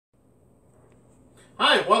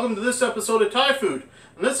Hi, welcome to this episode of Thai Food.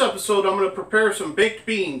 In this episode, I'm going to prepare some baked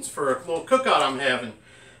beans for a little cookout I'm having.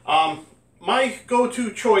 My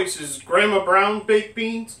go-to choice is Grandma Brown baked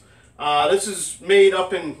beans. This is made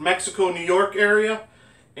up in Mexico, New York area.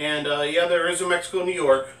 And yeah, there is a Mexico, New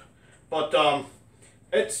York. But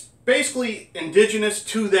it's basically indigenous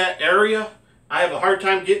to that area. I have a hard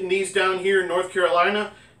time getting these down here in North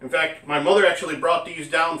Carolina. In fact, my mother actually brought these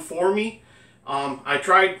down for me. I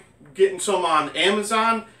tried getting some on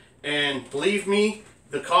Amazon, and believe me,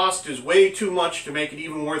 the cost is way too much to make it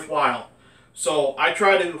even worthwhile. So I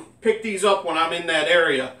try to pick these up when I'm in that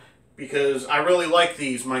area because I really like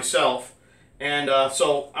these myself. And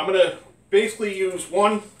so I'm going to basically use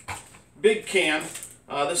one big can.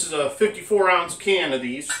 This is a 54-ounce can of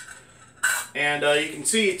these. And you can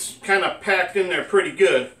see it's kind of packed in there pretty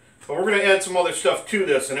good. But we're going to add some other stuff to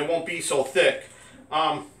this, and it won't be so thick.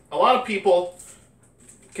 A lot of people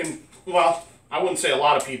well, I wouldn't say a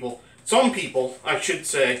lot of people. Some people, I should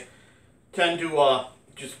say, tend to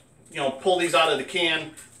just, pull these out of the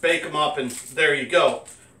can, bake them up, and there you go.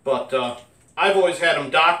 But I've always had them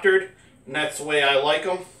doctored, and that's the way I like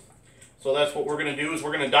them. So that's what we're going to do, is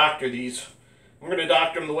we're going to doctor these. We're going to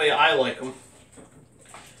doctor them the way I like them.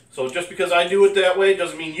 So just because I do it that way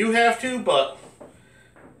doesn't mean you have to, but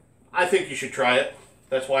I think you should try it.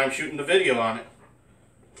 That's why I'm shooting the video on it.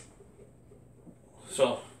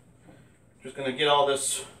 So, just going to get all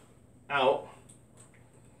this out.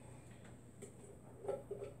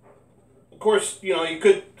 Of course, you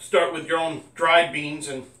could start with your own dried beans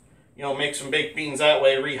and, make some baked beans that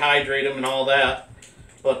way, rehydrate them and all that.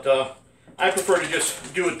 But I prefer to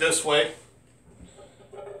just do it this way.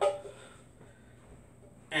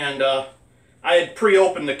 And I had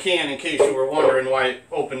pre-opened the can in case you were wondering why it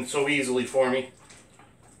opened so easily for me.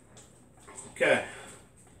 Okay.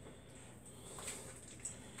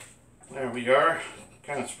 There we are.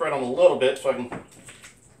 Kind of spread them a little bit so I can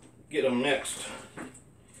get them mixed.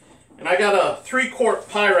 And I got a 3-quart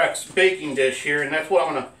Pyrex baking dish here, and that's what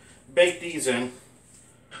I'm going to bake these in.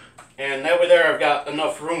 And that way there I've got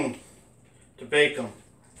enough room to bake them.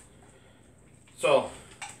 So,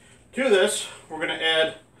 to this, we're going to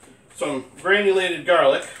add some granulated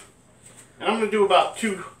garlic. And I'm going to do about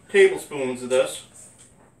 2 tablespoons of this.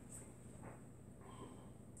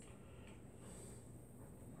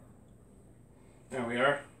 There we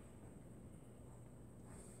are.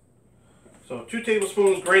 So 2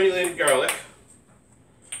 tablespoons granulated garlic.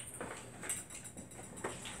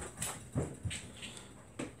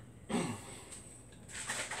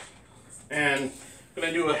 And I'm going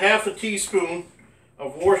to do a half a teaspoon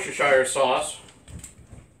of Worcestershire sauce.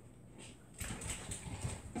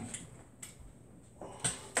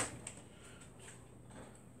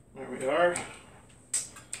 There we are.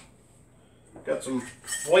 Got some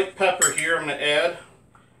white pepper here I'm going to add.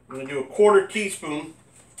 I'm going to do a 1/4 teaspoon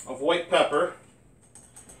of white pepper.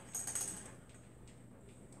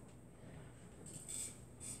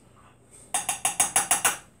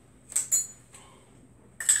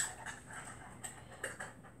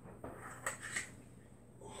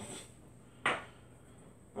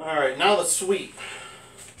 Alright, now the sweet.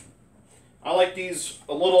 I like these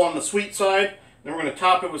a little on the sweet side. Then we're going to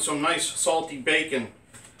top it with some nice salty bacon.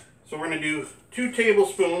 So we're going to do 2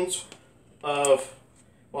 tablespoons of,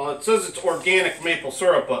 well, it says it's organic maple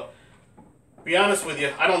syrup, but to be honest with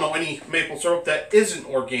you, I don't know any maple syrup that isn't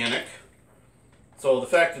organic. So the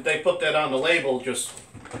fact that they put that on the label just,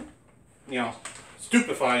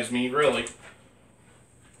 stupefies me, really.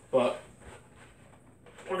 But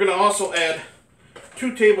we're going to also add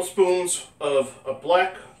 2 tablespoons of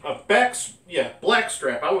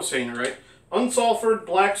blackstrap, I was saying it right, unsulfured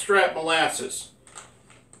blackstrap molasses.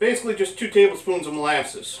 Basically just 2 tablespoons of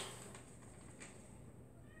molasses.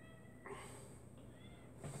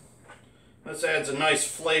 This adds a nice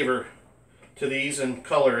flavor to these and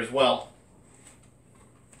color as well.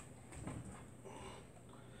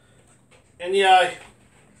 And yeah, I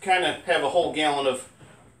kind of have a whole gallon of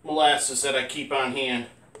molasses that I keep on hand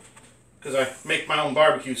because I make my own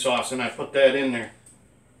barbecue sauce and I put that in there.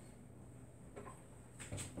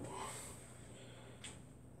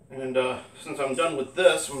 And since I'm done with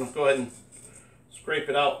this, I'm going to go ahead and scrape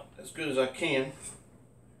it out as good as I can.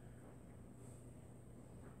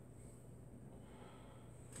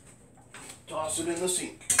 Toss it in the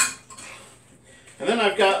sink. And then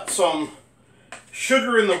I've got some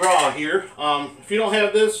sugar in the raw here. If you don't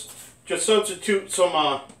have this, just substitute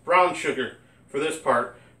some brown sugar for this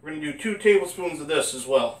part. We're going to do 2 tablespoons of this as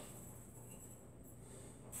well.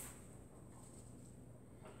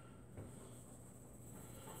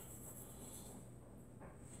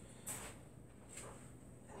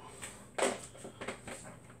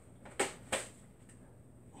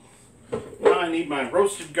 I need my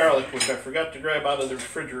roasted garlic, which I forgot to grab out of the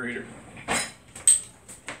refrigerator.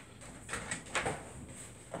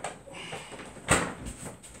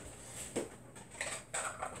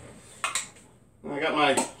 I got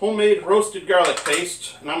my homemade roasted garlic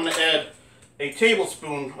paste, and I'm going to add a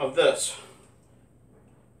tablespoon of this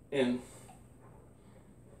in.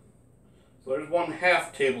 So there's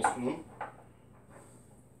 1/2 tablespoon. I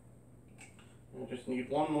just need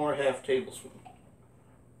one more half tablespoon.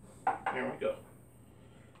 There we go.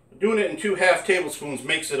 Doing it in 2 1/2 tablespoons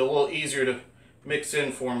makes it a little easier to mix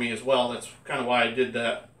in for me as well. That's kind of why I did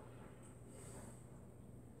that.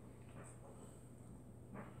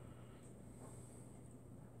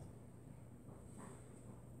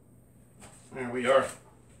 There we are.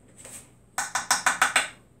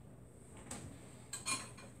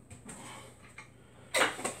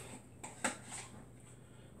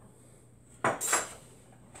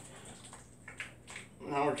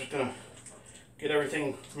 Now we're just going to get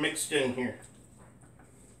everything mixed in here.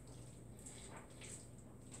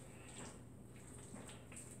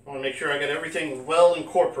 I want to make sure I get everything well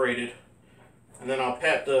incorporated, and then I'll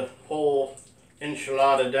pat the whole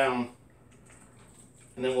enchilada down.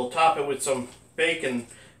 And then we'll top it with some bacon.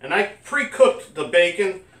 And I pre-cooked the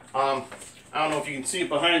bacon. I don't know if you can see it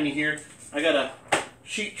behind me here. I got a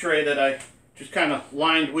sheet tray that I just kind of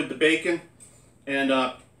lined with the bacon and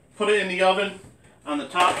put it in the oven on the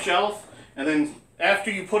top shelf. And then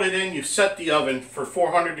after you put it in, you set the oven for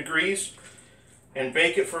 400 degrees and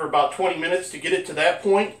bake it for about 20 minutes to get it to that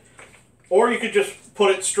point. Or you could just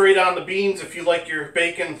put it straight on the beans if you like your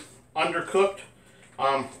bacon undercooked.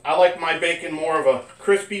 I like my bacon more of a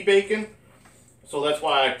crispy bacon, so that's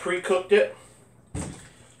why I pre-cooked it.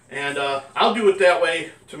 And I'll do it that way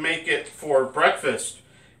to make it for breakfast,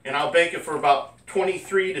 and I'll bake it for about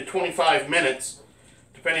 23 to 25 minutes,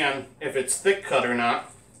 depending on if it's thick cut or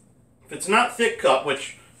not. If it's not thick cut,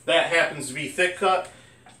 which that happens to be thick cut,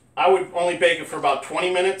 I would only bake it for about 20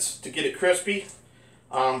 minutes to get it crispy.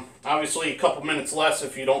 Obviously a couple minutes less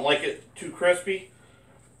if you don't like it too crispy.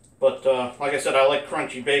 But like I said, I like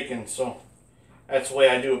crunchy bacon, so that's the way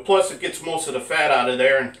I do it. Plus, it gets most of the fat out of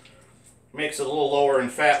there and makes it a little lower in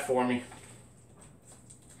fat for me.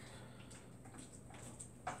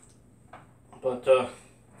 But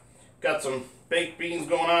got some baked beans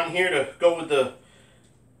going on here to go with the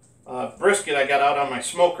brisket I got out on my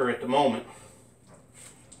smoker at the moment.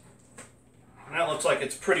 And that looks like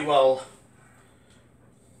it's pretty well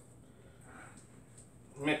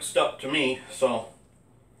mixed up to me, so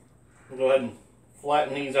I'll go ahead and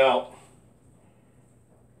flatten these out.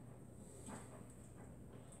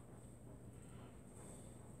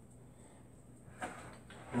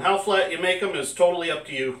 And how flat you make them is totally up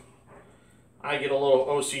to you. I get a little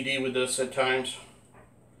OCD with this at times.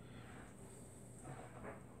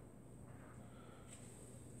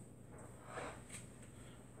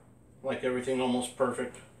 Like everything almost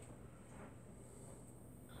perfect.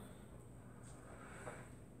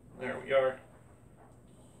 There we are.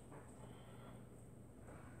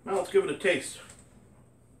 Now let's give it a taste.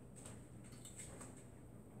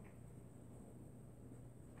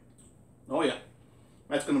 Oh yeah,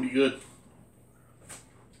 that's going to be good.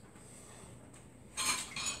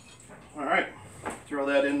 Alright, throw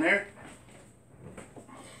that in there.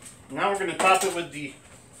 Now we're going to top it with the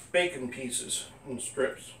bacon pieces and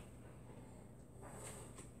strips.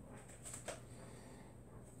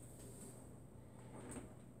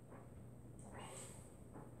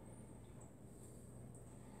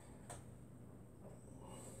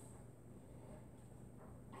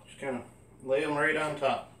 Kind of lay them right on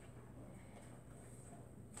top.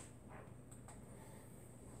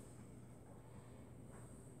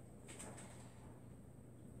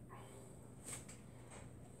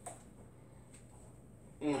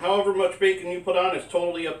 And however much bacon you put on is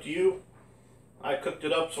totally up to you. I cooked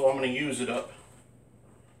it up, so I'm going to use it up.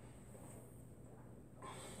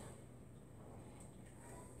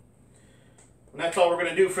 And that's all we're going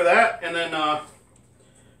to do for that. And then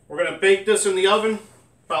we're going to bake this in the oven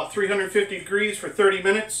about 350 degrees for 30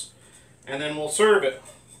 minutes, and then we'll serve it.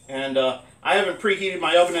 And I haven't preheated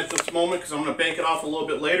my oven at this moment because I'm going to bake it off a little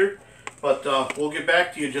bit later, but we'll get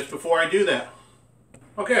back to you just before I do that.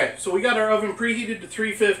 Okay, so we got our oven preheated to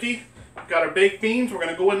 350. Got our baked beans. We're going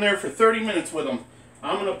to go in there for 30 minutes with them.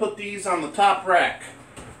 I'm going to put these on the top rack.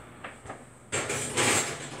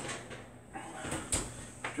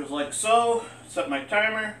 Just like so. Set my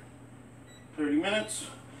timer, 30 minutes,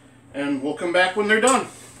 and we'll come back when they're done.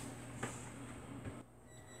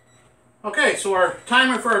 Okay, so our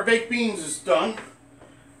timer for our baked beans is done.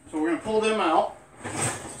 So we're going to pull them out.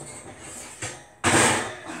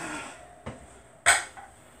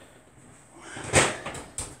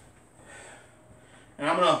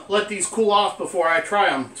 going to let these cool off before I try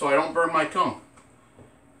them so I don't burn my tongue.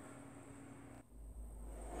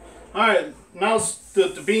 Alright, now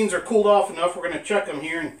the beans are cooled off enough, we're going to check them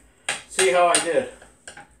here and see how I did.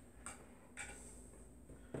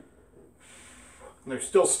 They're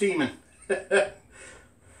still steaming.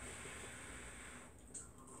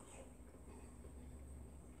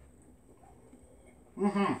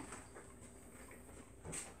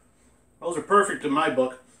 Those are perfect in my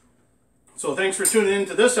book. So thanks for tuning in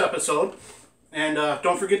to this episode. And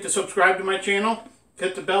don't forget to subscribe to my channel.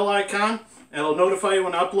 Hit the bell icon. And it'll notify you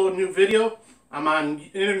when I upload a new video. I'm on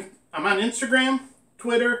Instagram,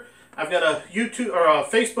 Twitter. I've got a YouTube or a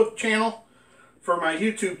Facebook channel for my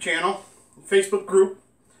YouTube channel. Facebook group.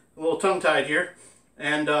 A little tongue-tied here.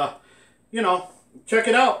 And, you know, check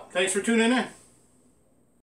it out. Thanks for tuning in.